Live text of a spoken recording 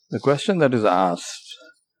The question that is asked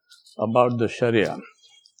about the Sharia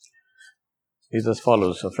is as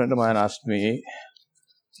follows. A friend of mine asked me,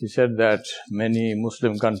 he said that many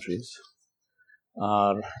Muslim countries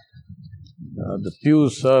are, the Pew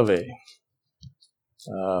survey,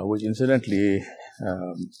 which incidentally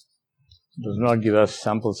does not give us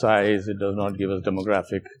sample size, it does not give us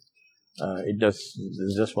demographic, there's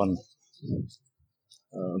just one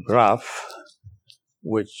graph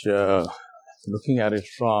which looking at it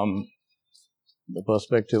from the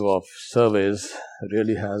perspective of surveys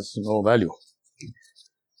really has no value.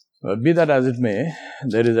 Be that as it may,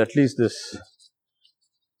 there is at least this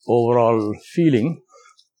overall feeling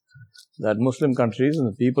that Muslim countries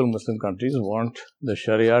and the people in Muslim countries want the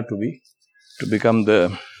Sharia to become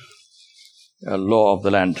the law of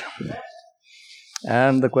the land.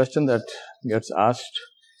 And the question that gets asked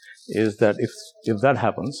is that if that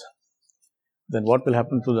happens, then what will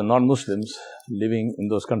happen to the non-Muslims living in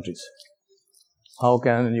those countries? How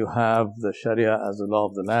can you have the Sharia as the law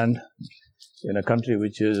of the land in a country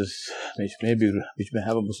which may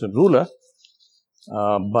have a Muslim ruler,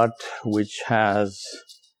 but which has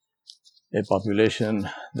a population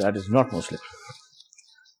that is not Muslim?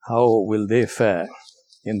 How will they fare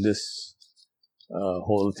in this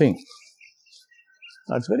whole thing?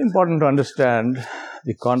 Now, it's very important to understand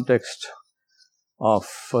the context of,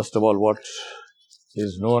 first of all, what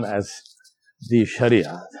is known as the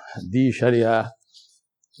Sharia. The Sharia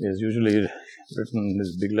is usually written in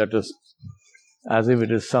these big letters as if it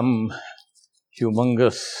is some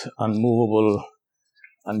humongous, unmovable,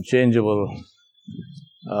 unchangeable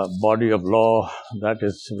body of law that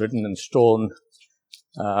is written in stone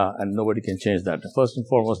and nobody can change that. First and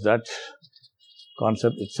foremost, that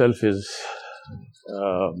concept itself is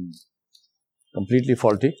completely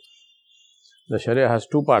faulty. The Sharia has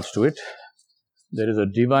two parts to it. There is a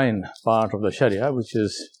divine part of the Sharia which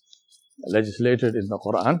is legislated in the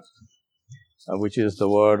Quran, which is the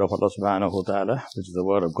word of Allah subhanahu wa ta'ala, which is the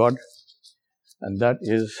word of God, and that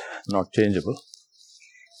is not changeable.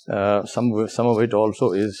 Some of it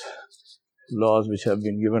also is laws which have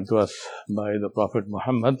been given to us by the Prophet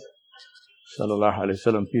Muhammad sallallahu alaihi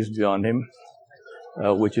wasallam, peace be on him,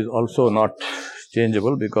 which is also not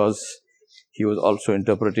changeable because he was also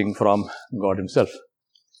interpreting from God himself.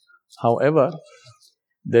 However,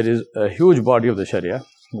 there is a huge body of the Sharia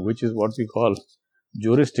which is what we call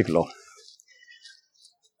juristic law.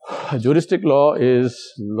 Juristic law is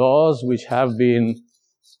laws which have been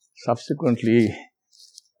subsequently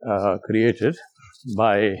created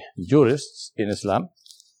by jurists in Islam,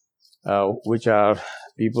 which are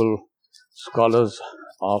people, scholars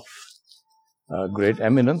of great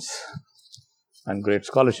eminence and great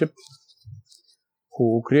scholarship,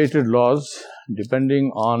 who created laws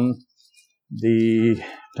depending on the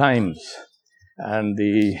times and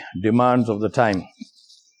the demands of the time,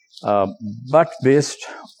 but based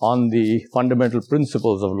on the fundamental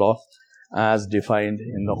principles of law as defined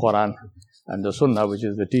in the Quran and the Sunnah, which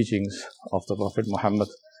is the teachings of the Prophet Muhammad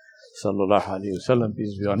sallallahu alaihi wasallam,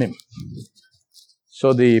 peace be on him.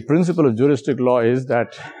 So the principle of juristic law is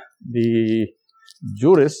that the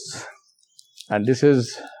jurists, and this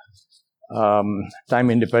is time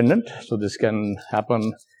independent, so this can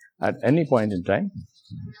happen at any point in time.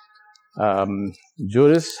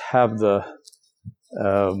 Jurists have the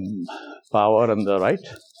power and the right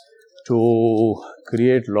to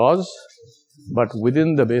create laws, but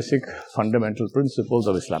within the basic fundamental principles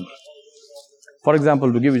of Islam. For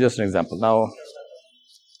example, to give you just an example, now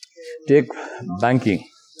take banking.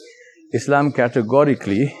 Islam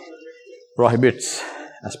categorically prohibits,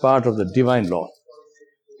 as part of the divine law,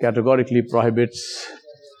 categorically prohibits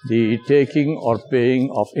the taking or paying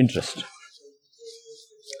of interest.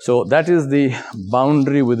 So that is the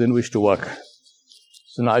boundary within which to work.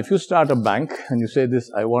 So now if you start a bank and you say this,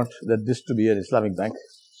 I want this to be an Islamic bank,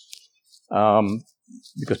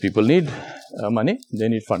 because people need money, they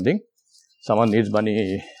need funding. Someone needs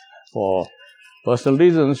money for personal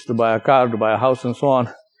reasons, to buy a car, to buy a house and so on,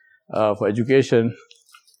 for education,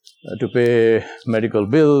 to pay medical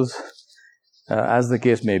bills, as the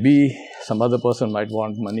case may be. Some other person might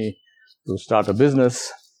want money to start a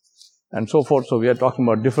business and so forth. So we are talking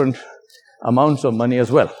about different amounts of money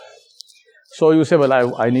as well. So you say,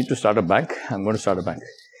 well, I need to start a bank. I'm going to start a bank.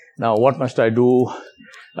 Now, what must I do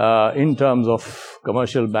in terms of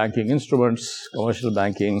commercial banking instruments, commercial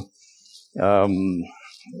banking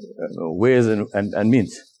ways and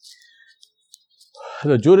means?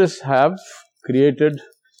 The jurists have created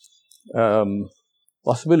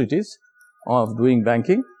possibilities of doing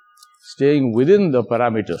banking, staying within the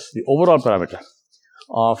parameters, the overall parameter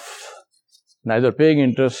of neither paying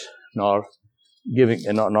interest nor giving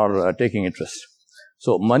nor taking interest.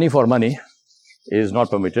 So money for money is not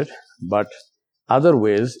permitted, but other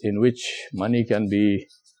ways in which money can be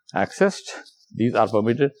accessed, these are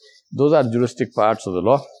permitted. Those are juristic parts of the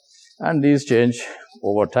law, and these change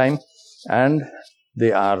over time, and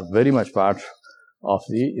they are very much part of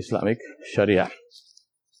the Islamic Sharia.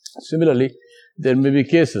 Similarly, there may be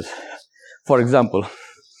cases, for example,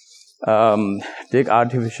 take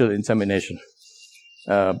artificial insemination.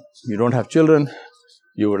 You don't have children,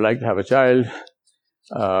 you would like to have a child,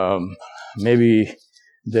 maybe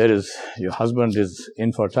your husband is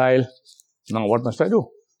infertile. Now what must I do?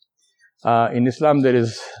 In Islam, there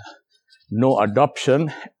is no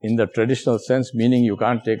adoption in the traditional sense, meaning you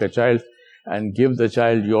can't take a child and give the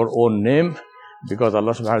child your own name, because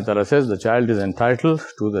Allah subhanahu wa ta'ala says the child is entitled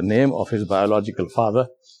to the name of his biological father,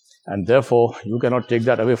 and therefore you cannot take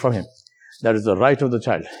that away from him. That is the right of the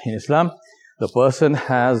child. In Islam, the person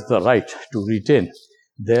has the right to retain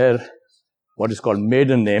their, what is called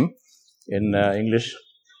maiden name in English,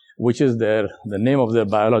 which is the name of their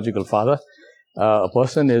biological father. A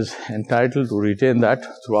person is entitled to retain that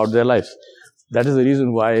throughout their lives. That is the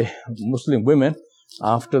reason why Muslim women,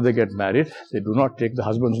 after they get married, they do not take the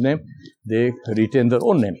husband's name, they retain their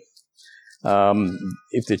own name.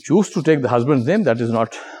 If they choose to take the husband's name, that is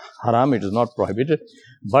not haram, it is not prohibited,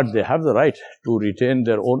 but they have the right to retain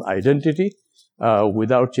their own identity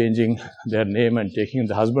without changing their name and taking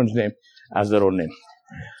the husband's name as their own name.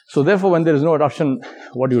 So therefore, when there is no adoption,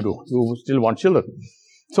 what do? You still want children.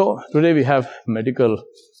 So today we have the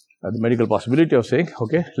medical possibility of saying,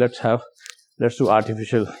 okay, let's do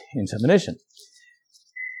artificial insemination.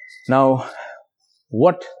 Now,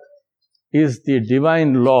 what is the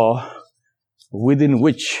divine law within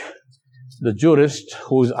which the jurist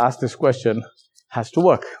who is asked this question has to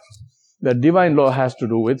work? The divine law has to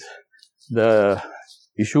do with the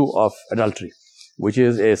issue of adultery, which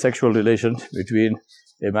is a sexual relation between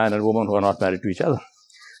a man and woman who are not married to each other.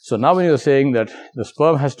 So now when you're saying that the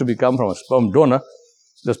sperm has to come from a sperm donor,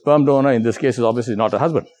 the sperm donor in this case is obviously not a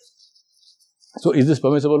husband. So is this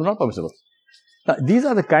permissible or not permissible? Now, these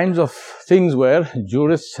are the kinds of things where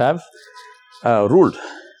jurists have ruled.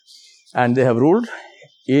 And they have ruled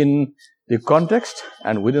in the context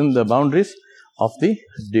and within the boundaries of the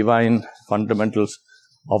divine fundamentals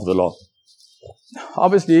of the law.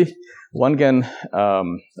 Obviously, one can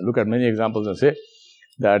look at many examples and say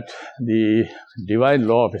that the divine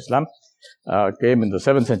law of Islam came in the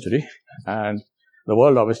 7th century, and the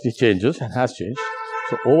world obviously changes and has changed.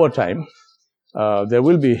 So over time, there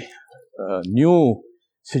will be new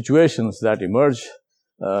situations that emerge,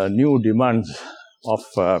 new demands of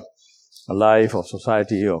life, of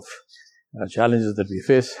society, of challenges that we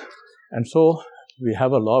face. And so we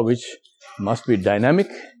have a law which must be dynamic,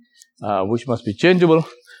 which must be changeable,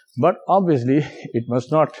 but obviously it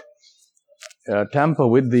must not tamper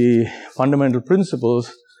with the fundamental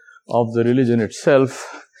principles of the religion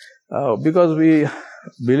itself, because we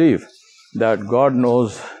believe that God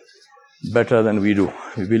knows better than we do.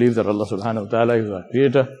 We believe that Allah subhanahu wa ta'ala is our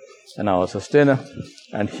creator and our sustainer,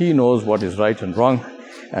 and He knows what is right and wrong,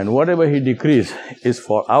 and whatever He decrees is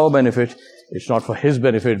for our benefit. It's not for His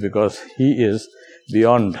benefit, because He is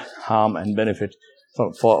beyond harm and benefit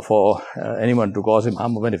for anyone to cause Him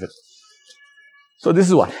harm or benefit. So this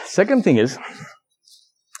is one. Second thing is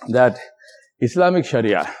that Islamic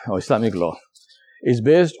Sharia or Islamic law is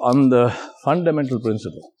based on the fundamental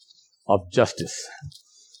principle of justice.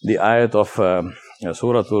 The ayat of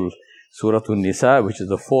Suratul Nisa, which is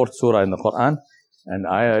the 4th surah in the Quran, and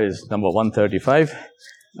ayah is number 135.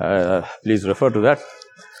 Please refer to that,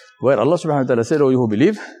 where Allah subhanahu wa ta'ala said, "O you who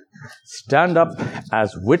believe, stand up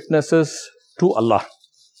as witnesses to Allah."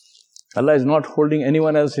 Allah is not holding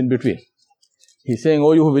anyone else in between. He's saying,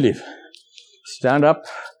 "O you who believe, stand up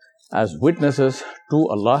as witnesses to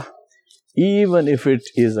Allah, even if it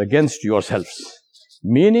is against yourselves."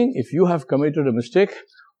 Meaning, if you have committed a mistake,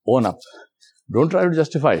 own up. Don't try to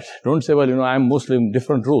justify it. Don't say, well, I'm Muslim,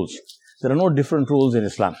 different rules. There are no different rules in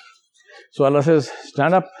Islam. So Allah says,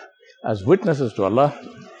 stand up as witnesses to Allah,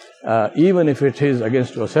 even if it is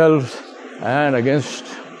against yourselves and against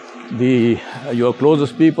your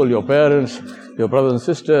closest people, your parents, your brothers and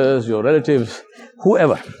sisters, your relatives,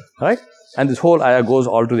 whoever, right? And this whole ayah goes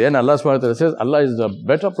all to the end. Allah subhanahu wa ta'ala says, Allah is the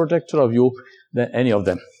better protector of you than any of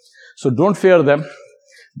them. So don't fear them.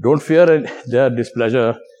 Don't fear their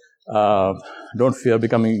displeasure. Don't fear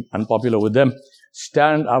becoming unpopular with them.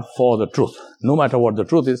 Stand up for the truth. No matter what the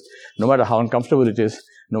truth is, no matter how uncomfortable it is,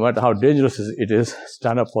 no matter how dangerous it is,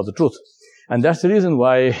 stand up for the truth. And that's the reason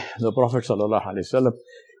why the Prophet ﷺ,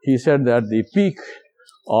 he said that the peak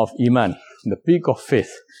of Iman the peak of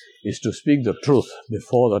faith is to speak the truth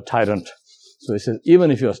before the tyrant. So he says,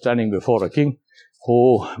 even if you are standing before a king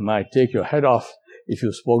who might take your head off if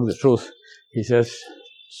you spoke the truth, he says,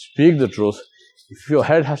 speak the truth. If your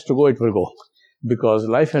head has to go, it will go. Because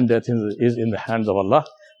life and death is in the hands of Allah,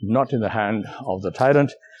 not in the hand of the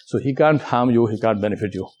tyrant. So he can't harm you, he can't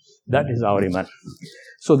benefit you. That is our iman.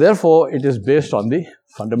 So therefore, it is based on the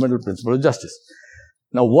fundamental principle of justice.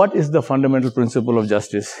 Now, what is the fundamental principle of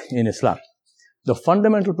justice in Islam? The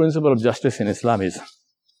fundamental principle of justice in Islam is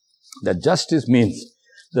that justice means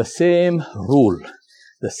the same rule,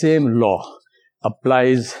 the same law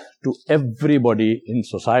applies to everybody in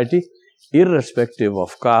society, irrespective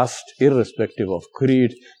of caste, irrespective of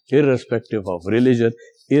creed, irrespective of religion,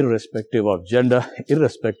 irrespective of gender,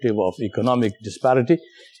 irrespective of economic disparity,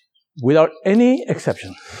 without any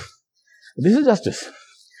exception. This is justice.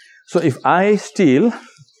 So if I steal,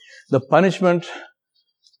 the punishment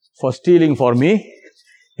for stealing for me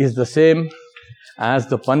is the same as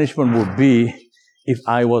the punishment would be if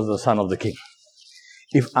I was the son of the king.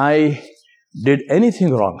 If I did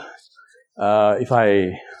anything wrong, if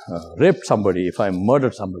I raped somebody, if I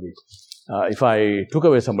murdered somebody, if I took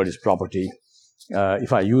away somebody's property,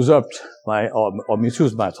 if I usurped or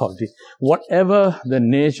misused my authority, whatever the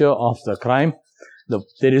nature of the crime,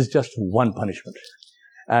 there is just one punishment.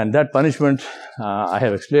 And that punishment, I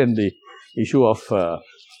have explained the issue of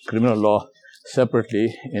criminal law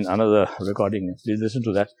separately in another recording. Please listen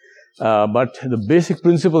to that. But the basic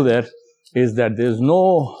principle there is that there is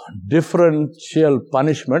no differential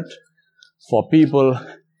punishment for people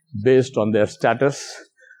based on their status,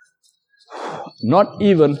 not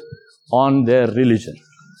even on their religion.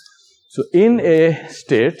 So in a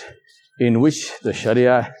state in which the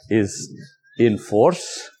Sharia is in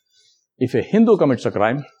force, if a Hindu commits a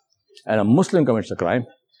crime and a Muslim commits a crime,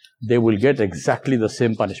 they will get exactly the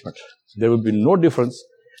same punishment. There will be no difference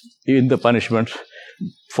in the punishment.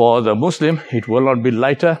 For the Muslim, it will not be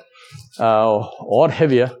lighter or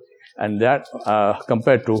heavier, and that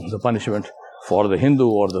compared to the punishment for the Hindu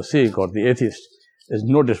or the Sikh or the atheist, there's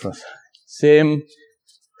no difference. Same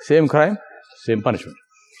crime, same punishment.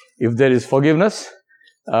 If there is forgiveness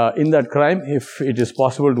in that crime, if it is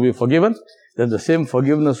possible to be forgiven, then the same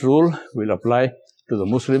forgiveness rule will apply to the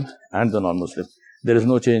Muslim and the non-Muslim. There is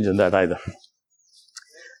no change in that either.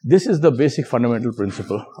 This is the basic fundamental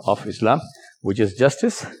principle of Islam, which is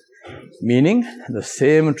justice, meaning the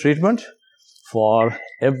same treatment for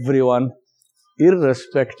everyone,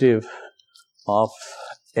 irrespective of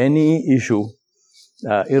any issue,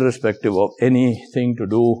 irrespective of anything to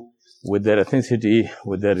do with their ethnicity,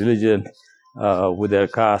 with their religion, with their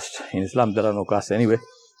caste. In Islam, there are no castes anyway,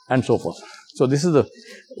 and so forth. So this is the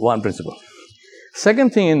one principle.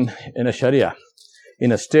 Second thing in a Sharia,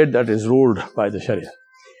 in a state that is ruled by the Sharia,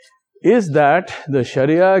 is that the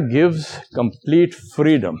Sharia gives complete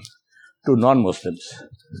freedom to non-Muslims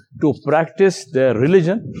to practice their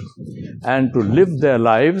religion and to live their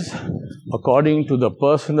lives according to the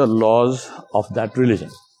personal laws of that religion.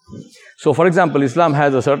 So, for example, Islam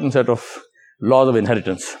has a certain set of laws of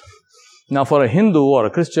inheritance. Now, for a Hindu or a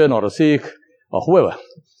Christian or a Sikh or whoever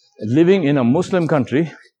living in a Muslim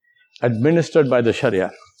country administered by the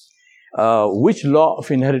Sharia, which law of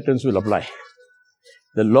inheritance will apply?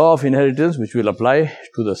 The law of inheritance which will apply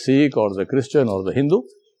to the Sikh or the Christian or the Hindu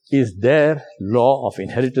is their law of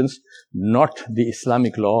inheritance, not the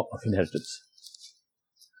Islamic law of inheritance.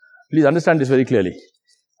 Please understand this very clearly.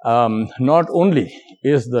 Not only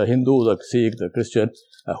is the Hindu, the Sikh, the Christian,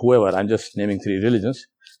 whoever, I'm just naming three religions,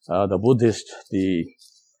 the Buddhist,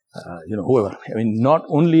 whoever. I mean, not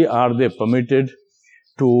only are they permitted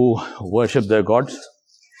to worship their gods,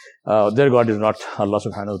 their God is not Allah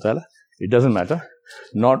subhanahu wa ta'ala, it doesn't matter.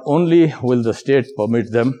 Not only will the state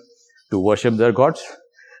permit them to worship their gods,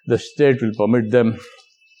 the state will permit them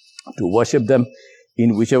to worship them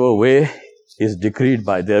in whichever way is decreed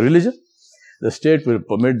by their religion. The state will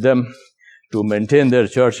permit them to maintain their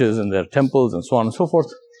churches and their temples and so on and so forth.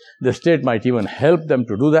 The state might even help them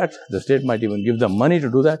to do that. The state might even give them money to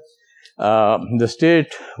do that. The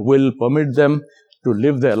state will permit them to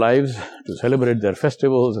live their lives, to celebrate their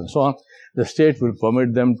festivals and so on. The state will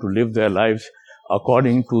permit them to live their lives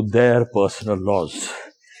according to their personal laws.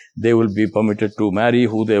 They will be permitted to marry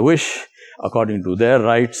who they wish according to their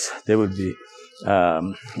rights. They will be,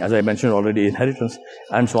 as I mentioned already, inheritance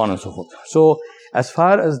and so on and so forth. So, as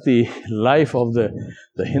far as the life of the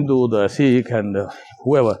Hindu, the Sikh and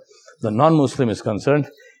whoever, the non-Muslim is concerned,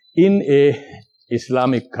 in a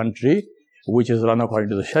Islamic country which is run according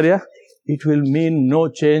to the Sharia, it will mean no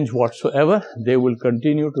change whatsoever. They will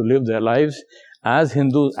continue to live their lives as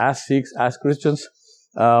Hindus, as Sikhs, as Christians,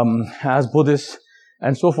 as Buddhists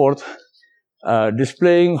and so forth,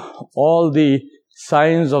 displaying all the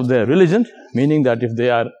signs of their religion, meaning that if they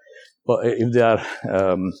are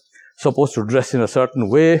supposed to dress in a certain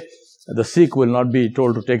way, the Sikh will not be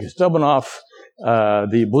told to take his turban off.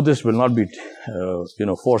 The Buddhist will not be,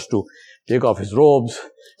 forced to take off his robes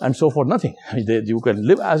and so forth. Nothing. You can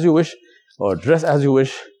live as you wish, or dress as you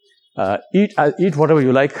wish, eat whatever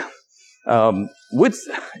you like.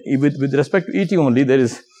 With respect to eating only, there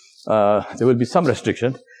will be some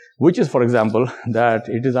restriction, which is, for example, that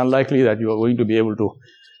it is unlikely that you are going to be able to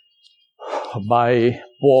buy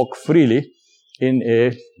pork freely in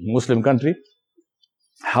a Muslim country.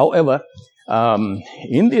 However,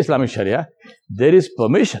 in the Islamic Sharia, there is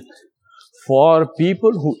permission for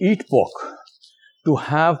people who eat pork to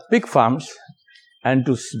have pig farms and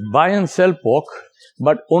to buy and sell pork,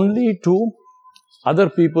 but only to other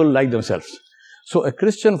people like themselves. So a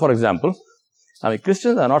Christian, for example,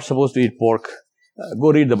 Christians are not supposed to eat pork.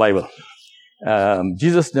 Go read the Bible.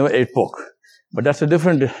 Jesus never ate pork, but that's a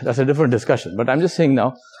different discussion. But I'm just saying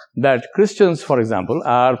now that Christians, for example,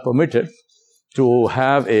 are permitted to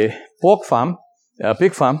have a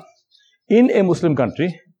pig farm in a Muslim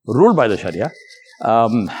country ruled by the Sharia,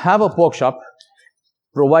 have a pork shop,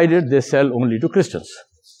 provided they sell only to Christians.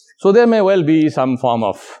 So there may well be some form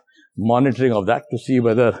of monitoring of that to see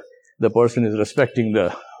whether the person is respecting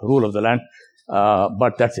the rule of the land,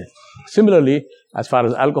 but that's it. Similarly, as far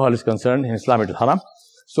as alcohol is concerned, in Islam it is haram.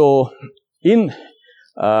 So in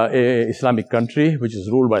a Islamic country which is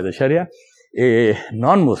ruled by the Sharia, a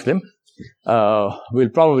non-Muslim will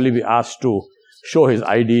probably be asked to show his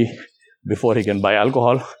ID before he can buy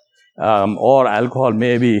alcohol, or alcohol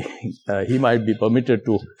he might be permitted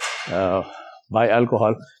to buy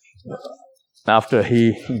alcohol after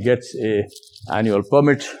he gets a annual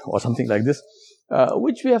permit or something like this,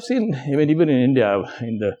 which we have seen even in India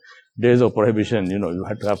in the days of prohibition. You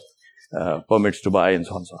had to have permits to buy and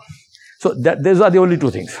so on and so on. So those are the only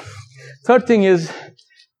two things. Third thing is,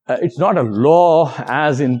 it's not a law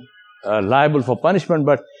as in liable for punishment,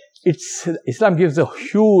 but Islam gives a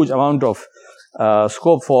huge amount of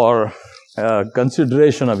scope for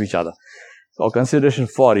consideration of each other, or consideration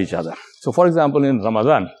for each other. So, for example, in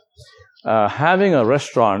Ramadan, having a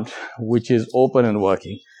restaurant which is open and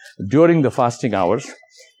working during the fasting hours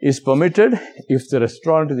is permitted if the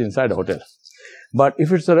restaurant is inside a hotel. But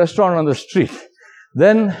if it's a restaurant on the street,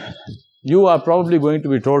 then you are probably going to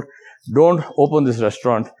be told, don't open this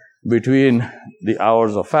restaurant between the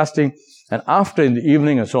hours of fasting, and after in the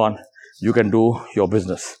evening and so on, you can do your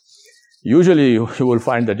business. Usually you will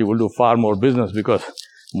find that you will do far more business because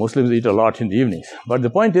Muslims eat a lot in the evenings. But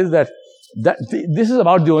the point is that this is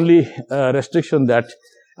about the only restriction that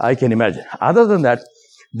I can imagine. Other than that,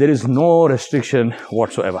 there is no restriction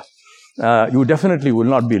whatsoever. You definitely will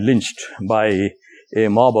not be lynched by a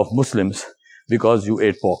mob of Muslims because you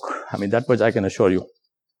ate pork. That much I can assure you.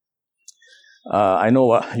 I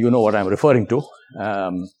know you know what I'm referring to.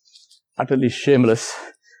 Utterly shameless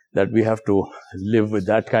that we have to live with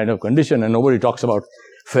that kind of condition, and nobody talks about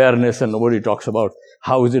fairness, and nobody talks about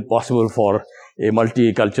how is it possible for a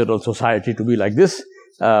multicultural society to be like this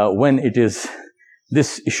when it is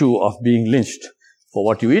this issue of being lynched for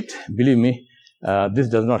what you eat. Believe me, this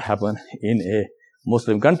does not happen in a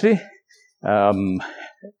Muslim country.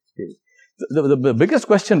 The biggest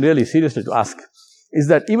question really seriously to ask is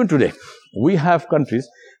that even today, we have countries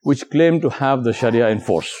which claim to have the Sharia in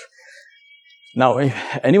force. Now,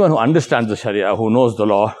 anyone who understands the Sharia, who knows the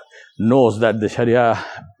law, knows that the Sharia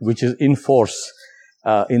which is in force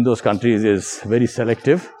in those countries is very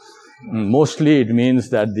selective. Mostly it means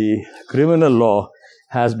that the criminal law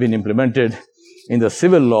has been implemented. In the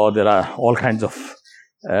civil law, there are all kinds of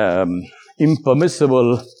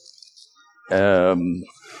impermissible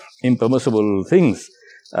things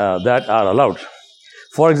that are allowed.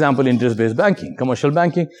 For example, interest-based banking, commercial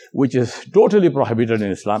banking, which is totally prohibited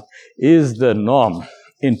in Islam, is the norm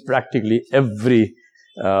in practically every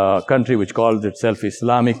country which calls itself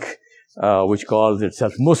Islamic, which calls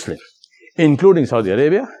itself Muslim, including Saudi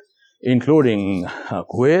Arabia, including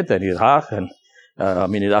Kuwait and Iraq, and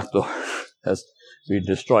Iraq has been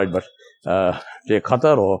destroyed, but take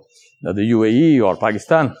Qatar or the UAE or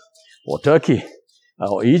Pakistan or Turkey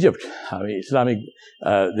or Egypt.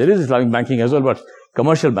 There is Islamic banking as well, but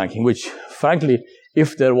commercial banking, which frankly,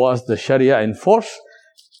 if there was the Sharia in force,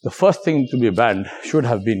 the first thing to be banned should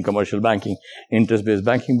have been commercial banking, interest-based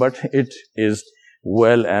banking, but it is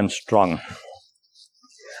well and strong.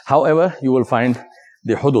 However, you will find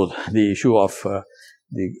the hudud, the issue of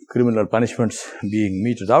the criminal punishments being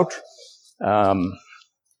meted out.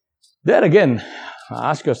 There again,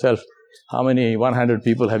 ask yourself, How many 100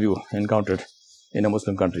 people have you encountered in a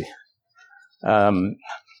Muslim country?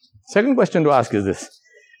 Second question to ask is this,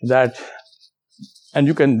 that, and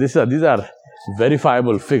you can, these are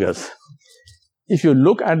verifiable figures. If you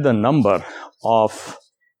look at the number of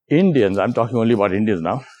Indians, I'm talking only about Indians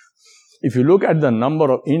now, if you look at the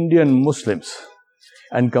number of Indian Muslims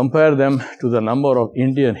and compare them to the number of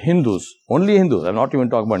Indian Hindus, only Hindus, I'm not even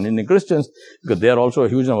talking about Indian Christians, because they are also a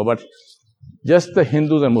huge number, but just the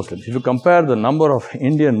Hindus and Muslims. If you compare the number of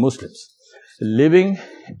Indian Muslims living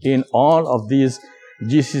in all of these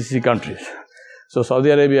GCC countries, so Saudi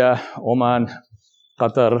Arabia, Oman,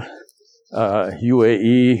 Qatar,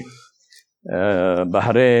 UAE,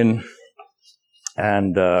 Bahrain,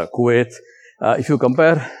 and Kuwait, if you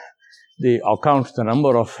compare the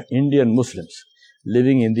number of Indian Muslims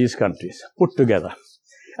living in these countries put together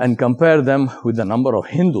and compare them with the number of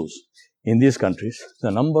Hindus in these countries,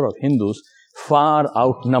 the number of Hindus far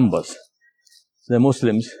outnumbers the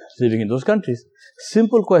Muslims living in those countries.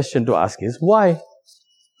 Simple question to ask is, why,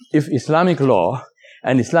 if Islamic law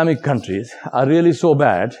and Islamic countries are really so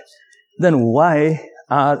bad, then why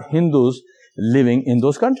are Hindus living in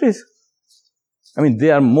those countries? I mean,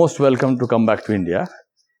 they are most welcome to come back to India,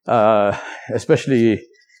 especially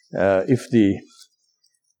if the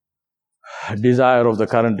desire of the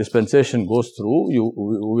current dispensation goes through. You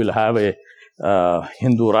will have a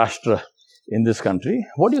Hindu Rashtra in this country.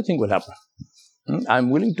 What do you think will happen? I'm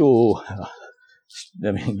willing to,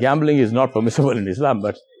 gambling is not permissible in Islam,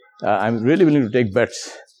 but I'm really willing to take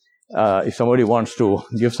bets if somebody wants to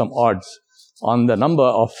give some odds on the number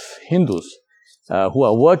of Hindus who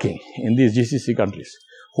are working in these GCC countries,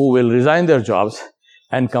 who will resign their jobs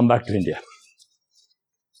and come back to India.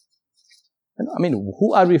 I mean,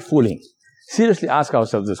 who are we fooling? Seriously ask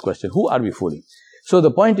ourselves this question, who are we fooling? So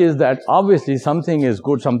the point is that obviously something is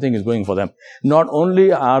good, something is going for them. Not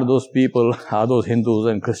only are those people, are those Hindus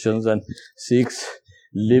and Christians and Sikhs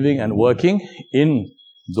living and working in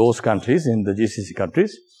those countries, in the GCC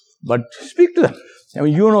countries, but speak to them. I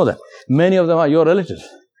mean, you know them. Many of them are your relatives.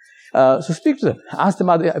 So speak to them. Ask them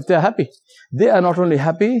if they are happy. They are not only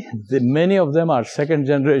happy, many of them are second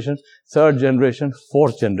generation, third generation,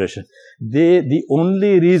 fourth generation. The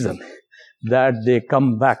only reason that they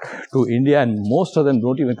come back to India, and most of them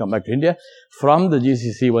don't even come back to India, from the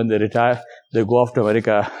GCC when they retire, they go off to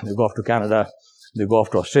America, they go off to Canada, they go off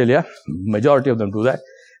to Australia. Majority of them do that.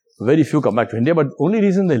 Very few come back to India, but the only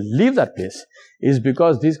reason they leave that place is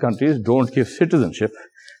because these countries don't give citizenship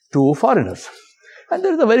to foreigners. And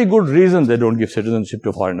there is a very good reason they don't give citizenship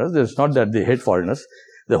to foreigners. It's not that they hate foreigners.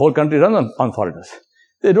 The whole country runs on foreigners.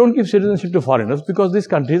 They don't give citizenship to foreigners because these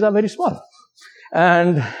countries are very small.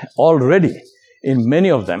 And already, in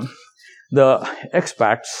many of them, the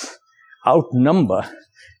expats outnumber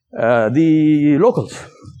the locals.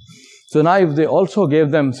 So now if they also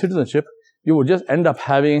gave them citizenship, you would just end up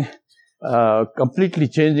having completely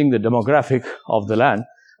changing the demographic of the land.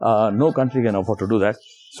 No country can afford to do that.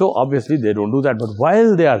 So obviously they don't do that. But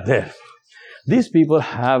while they are there, these people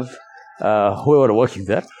have, who are working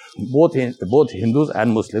there, both Hindus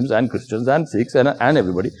and Muslims and Christians and Sikhs and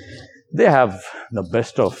everybody, they have the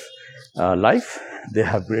best of life. They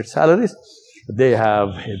have great salaries. They have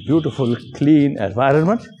a beautiful, clean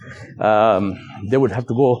environment. They would have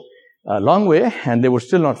to go a long way and they would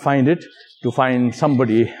still not find it to find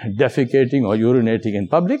somebody defecating or urinating in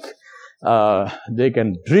public. They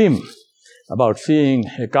can dream about seeing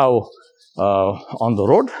a cow on the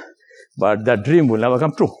road, but that dream will never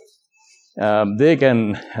come true. They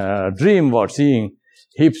can dream about seeing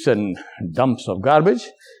heaps and dumps of garbage,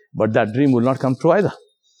 but that dream will not come true either.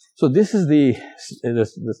 So this is the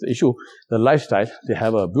issue, the lifestyle. They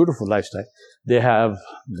have a beautiful lifestyle. They have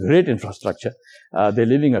great infrastructure. They're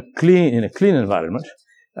living in a clean environment.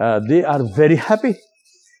 They are very happy.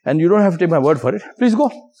 And you don't have to take my word for it. Please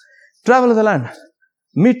go. Travel the land.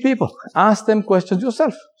 Meet people. Ask them questions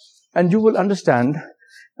yourself. And you will understand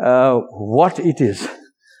what it is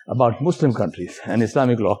about Muslim countries and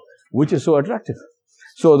Islamic law which is so attractive.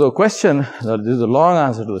 So the question, this is a long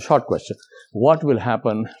answer to the short question, what will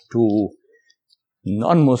happen to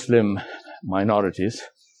non-Muslim minorities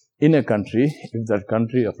in a country if that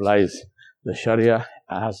country applies the Sharia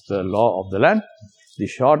as the law of the land? The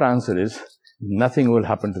short answer is nothing will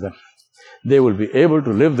happen to them. They will be able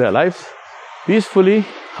to live their lives peacefully,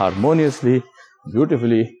 harmoniously,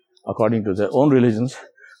 beautifully, according to their own religions,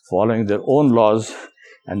 following their own laws,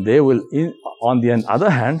 and they will, on the other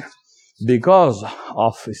hand, because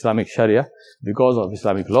of Islamic Sharia, because of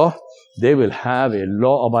Islamic law, they will have a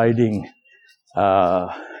law-abiding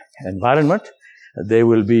environment. There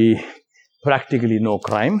will be practically no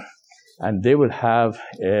crime, and they will have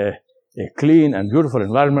a a clean and beautiful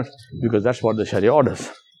environment, because that's what the Sharia orders.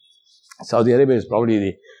 Saudi Arabia is probably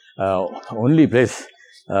the only place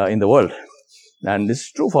in the world, and this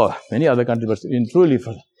is true for many other countries, but in truly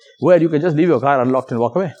where you can just leave your car unlocked and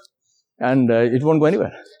walk away, and it won't go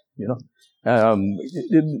anywhere.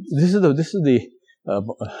 This is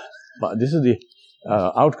the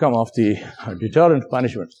outcome of the deterrent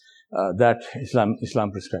punishment that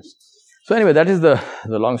Islam prescribes. So anyway, that is the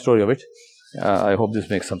long story of it. I hope this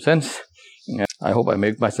makes some sense. I hope I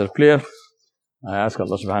make myself clear. I ask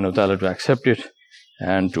Allah subhanahu wa ta'ala to accept it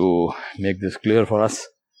and to make this clear for us.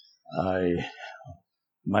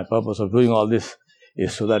 My purpose of doing all this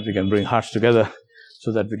is so that we can bring hearts together,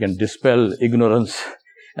 so that we can dispel ignorance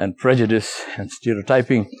and prejudice and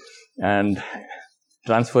stereotyping and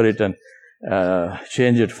transfer it and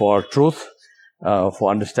change it for truth, for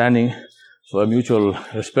understanding, for mutual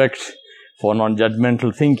respect, for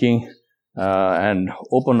non-judgmental thinking, and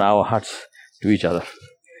open our hearts to each other.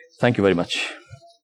 Thank you very much.